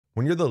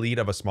When you're the lead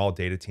of a small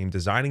data team,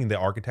 designing the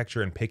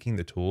architecture and picking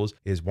the tools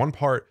is one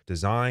part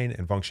design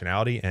and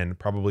functionality, and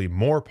probably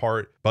more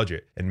part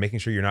budget and making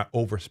sure you're not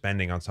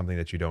overspending on something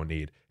that you don't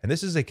need. And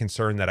this is a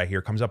concern that I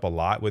hear comes up a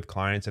lot with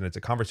clients, and it's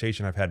a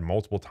conversation I've had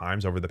multiple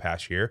times over the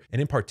past year.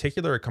 And in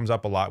particular, it comes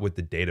up a lot with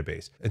the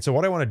database. And so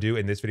what I want to do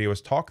in this video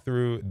is talk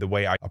through the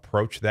way I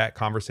approach that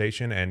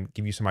conversation and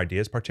give you some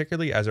ideas,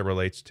 particularly as it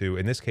relates to,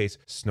 in this case,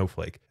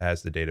 Snowflake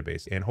as the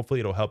database. And hopefully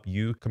it'll help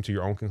you come to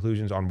your own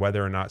conclusions on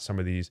whether or not some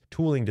of these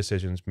tooling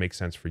decisions make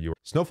sense for you.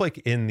 Snowflake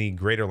in the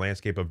greater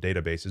landscape of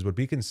databases would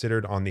be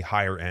considered on the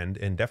higher end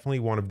and definitely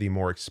one of the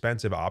more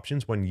expensive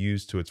options when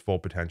used to its full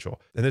potential.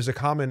 And there's a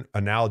common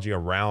analogy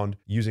around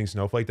using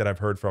Snowflake that I've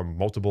heard from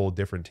multiple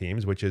different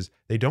teams, which is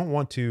they don't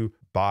want to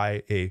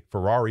buy a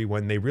Ferrari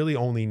when they really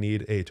only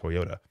need a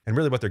Toyota. And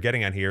really what they're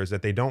getting at here is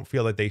that they don't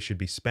feel that they should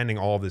be spending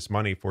all of this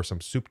money for some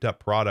souped up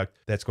product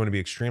that's going to be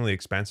extremely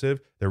expensive.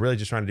 They're really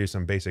just trying to do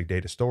some basic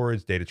data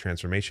storage, data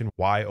transformation.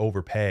 Why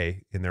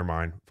overpay in their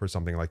mind for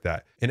something like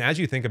that? And as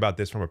you think about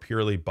this from a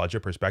purely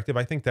budget perspective,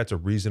 I think that's a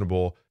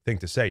reasonable thing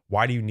to say.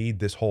 Why do you need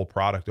this whole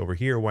product over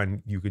here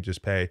when you could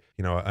just pay,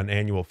 an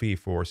annual fee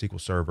for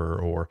SQL Server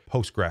or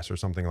Postgres or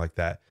something like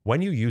that?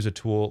 When you use a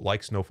tool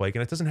like Snowflake,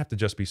 and it doesn't have to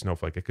just be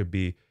Snowflake, it could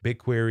be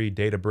BigQuery,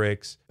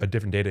 Databricks, a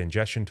different data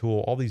ingestion tool,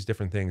 all these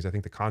different things. I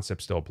think the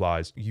concept still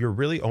applies. You're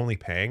really only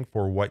paying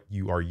for what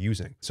you are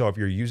using. So if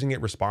you're using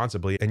it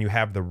responsibly and you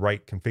have the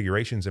right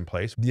configurations in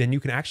place, then you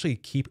can actually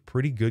keep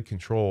pretty good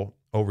control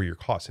over your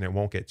costs and it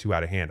won't get too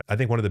out of hand. I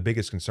think one of the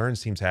biggest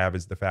concerns teams have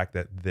is the fact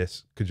that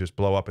this could just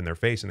blow up in their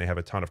face and they have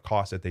a ton of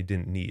costs that they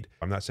didn't need.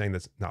 I'm not saying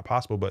that's not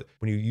possible, but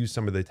when you use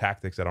some of the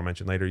tactics that I'll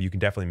mention later, you can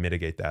definitely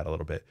mitigate that a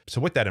little bit.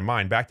 So with that in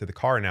mind, back to the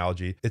car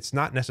analogy, it's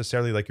not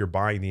necessarily like you're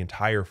buying the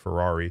entire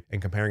Ferrari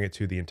and comparing it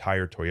to the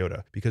entire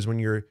Toyota, because when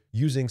you're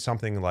using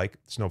something like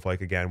Snowflake,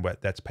 again,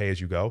 that's pay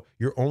as you go,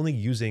 you're only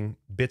using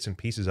bits and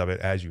pieces of it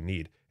as you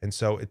need. And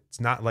so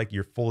it's not like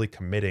you're fully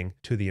committing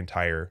to the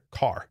entire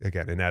car,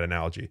 again, in that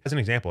analogy. As an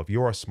example, if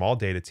you're a small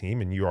data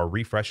team and you are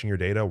refreshing your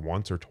data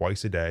once or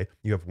twice a day,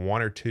 you have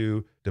one or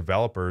two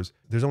developers,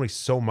 there's only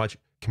so much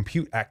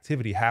compute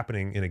activity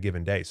happening in a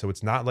given day. So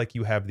it's not like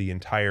you have the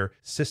entire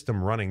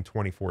system running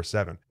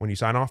 24/7. When you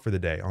sign off for the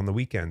day, on the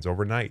weekends,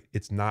 overnight,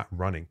 it's not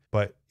running.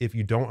 But if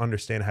you don't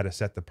understand how to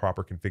set the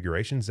proper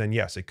configurations, then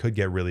yes, it could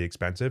get really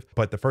expensive.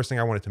 But the first thing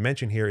I wanted to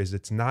mention here is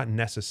it's not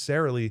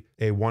necessarily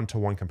a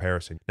one-to-one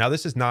comparison. Now,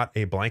 this is not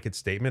a blanket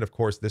statement. Of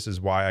course, this is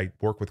why I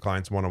work with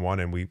clients one-on-one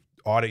and we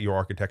audit your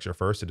architecture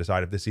first to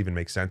decide if this even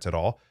makes sense at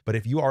all. But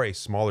if you are a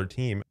smaller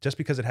team, just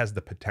because it has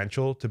the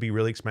potential to be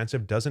really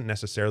expensive doesn't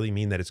necessarily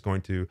mean that it's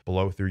going to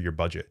blow through your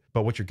budget.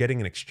 But what you're getting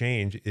in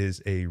exchange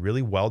is a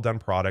really well done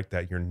product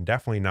that you're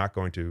definitely not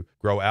going to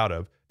grow out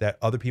of, that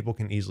other people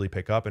can easily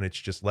pick up, and it's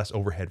just less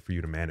overhead for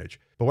you to manage.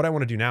 But what I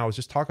want to do now is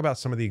just talk about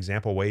some of the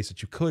example ways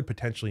that you could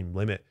potentially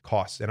limit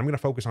costs. And I'm going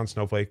to focus on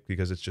Snowflake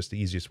because it's just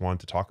the easiest one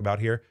to talk about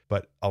here,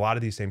 but a lot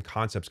of these same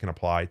concepts can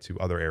apply to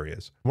other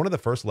areas. One of the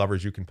first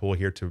levers you can pull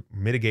here to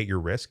mitigate your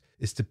risk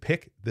is to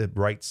pick the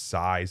right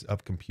size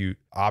of compute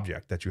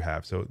object that you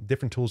have. So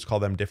different tools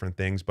call them different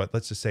things, but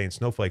let's just say in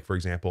Snowflake, for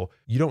example,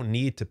 you don't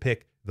need to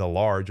pick the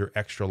large or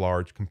extra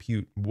large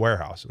compute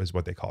warehouse is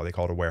what they call it. They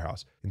call it a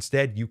warehouse.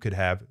 Instead, you could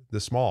have the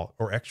small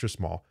or extra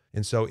small.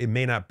 And so it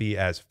may not be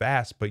as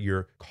fast, but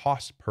your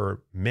cost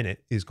per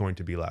minute is going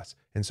to be less.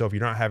 And so if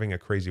you're not having a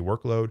crazy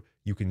workload,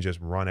 you can just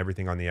run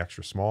everything on the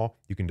extra small.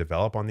 You can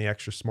develop on the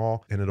extra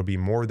small, and it'll be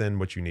more than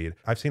what you need.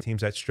 I've seen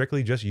teams that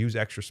strictly just use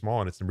extra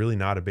small, and it's really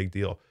not a big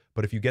deal.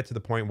 But if you get to the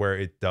point where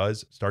it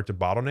does start to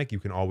bottleneck, you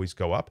can always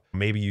go up.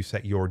 Maybe you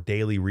set your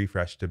daily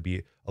refresh to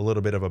be a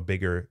little bit of a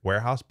bigger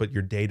warehouse, but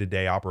your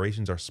day-to-day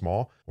operations are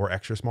small or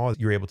extra small.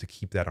 You're able to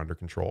keep that under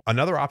control.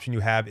 Another option you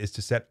have is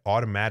to set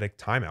automatic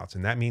timeouts.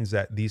 And that means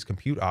that these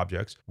compute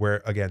objects,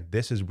 where again,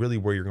 this is really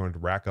where you're going to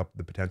rack up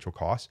the potential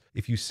costs.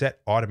 If you set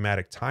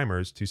automatic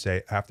timers to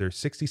say after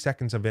 60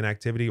 seconds of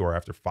inactivity or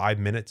after 5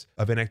 minutes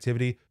of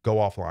inactivity, go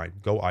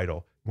offline, go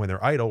idle. When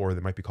they're idle, or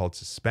they might be called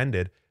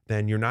suspended,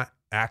 then you're not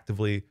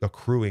actively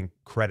accruing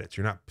credits.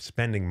 You're not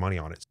spending money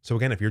on it. So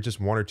again, if you're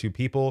just one or two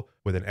people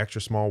with an extra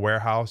small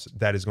warehouse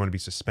that is going to be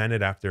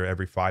suspended after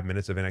every 5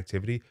 minutes of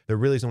inactivity, there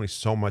really is only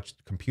so much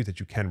compute that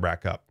you can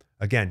rack up.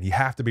 Again, you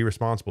have to be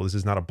responsible. This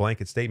is not a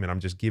blanket statement. I'm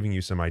just giving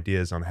you some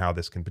ideas on how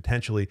this can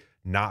potentially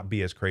not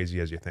be as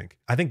crazy as you think.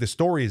 I think the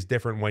story is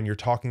different when you're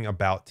talking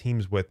about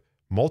teams with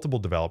multiple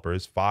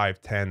developers,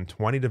 5, 10,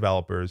 20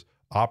 developers,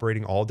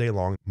 operating all day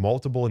long,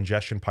 multiple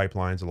ingestion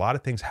pipelines, a lot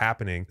of things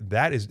happening.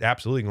 That is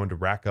absolutely going to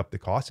rack up the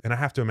costs. And I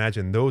have to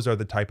imagine those are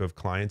the type of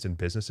clients and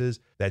businesses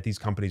that these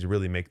companies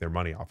really make their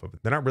money off of.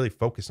 They're not really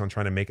focused on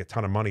trying to make a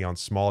ton of money on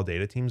small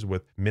data teams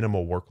with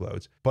minimal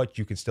workloads, but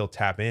you can still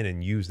tap in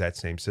and use that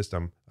same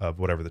system of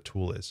whatever the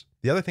tool is.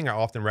 The other thing I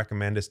often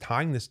recommend is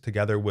tying this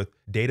together with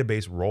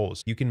database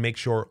roles. You can make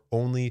sure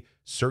only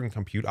certain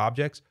compute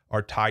objects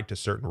are tied to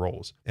certain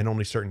roles and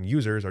only certain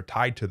users are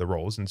tied to the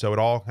roles. And so it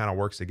all kind of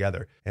works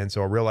together. And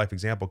so a real life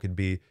example could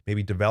be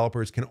maybe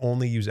developers can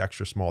only use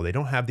extra small. They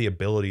don't have the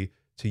ability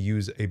to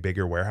use a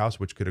bigger warehouse,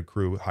 which could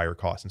accrue higher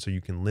costs. And so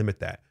you can limit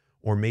that.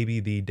 or maybe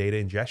the data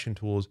ingestion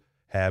tools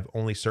have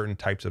only certain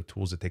types of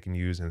tools that they can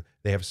use and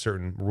they have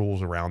certain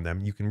rules around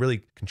them. You can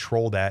really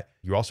control that.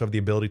 You also have the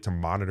ability to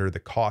monitor the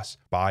costs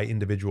by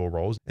individual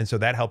roles. And so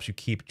that helps you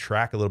keep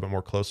track a little bit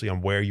more closely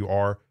on where you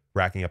are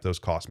racking up those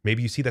costs.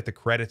 Maybe you see that the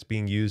credits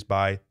being used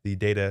by the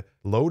data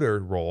loader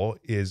role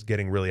is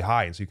getting really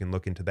high. And so you can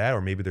look into that,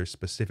 or maybe there's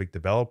specific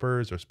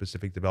developers or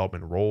specific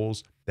development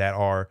roles that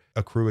are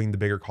accruing the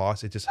bigger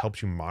costs. It just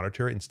helps you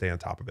monitor it and stay on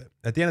top of it.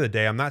 At the end of the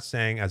day, I'm not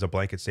saying as a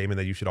blanket statement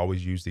that you should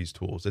always use these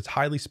tools. It's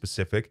highly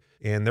specific,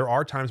 and there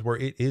are times where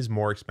it is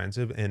more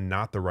expensive and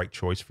not the right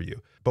choice for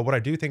you. But what I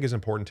do think is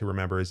important to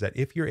remember is that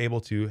if you're able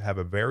to have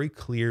a very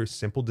clear,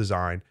 simple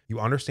design, you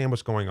understand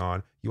what's going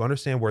on, you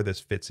understand where this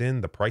fits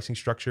in, the pricing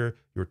structure,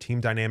 your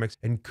team dynamics,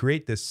 and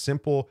create this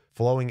simple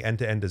flowing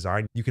end-to-end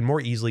design, you can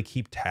more easily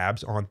keep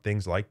tabs on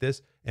things like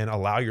this and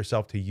allow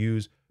yourself to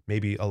use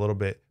maybe a little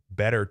bit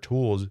better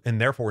tools.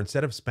 And therefore,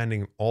 instead of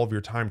spending all of your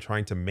time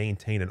trying to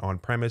maintain an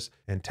on-premise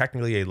and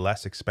technically a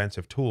less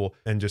expensive tool,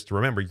 and just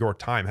remember your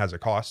time has a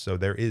cost, so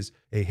there is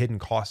a hidden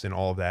cost in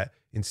all of that.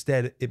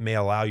 Instead, it may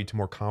allow you to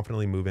more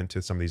confidently move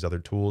into some of these other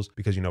tools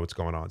because you know what's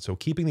going on. So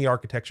keeping the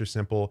architecture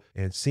simple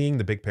and seeing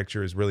the big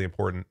picture is really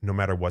important no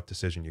matter what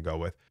decision you go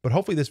with. But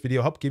hopefully this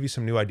video helped give you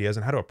some new ideas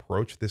on how to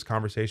approach this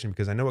conversation,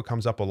 because I know it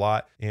comes up a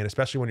lot. And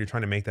especially when you're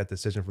trying to make that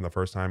decision from the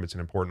first time, it's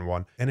an important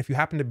one. And if you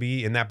happen to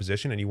be in that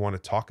position and you want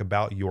to talk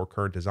about your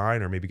current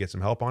design or maybe get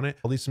some help on it,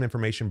 I'll leave some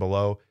information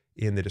below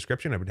in the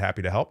description. I'd be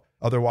happy to help.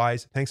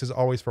 Otherwise, thanks as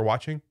always for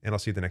watching, and I'll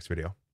see you in the next video.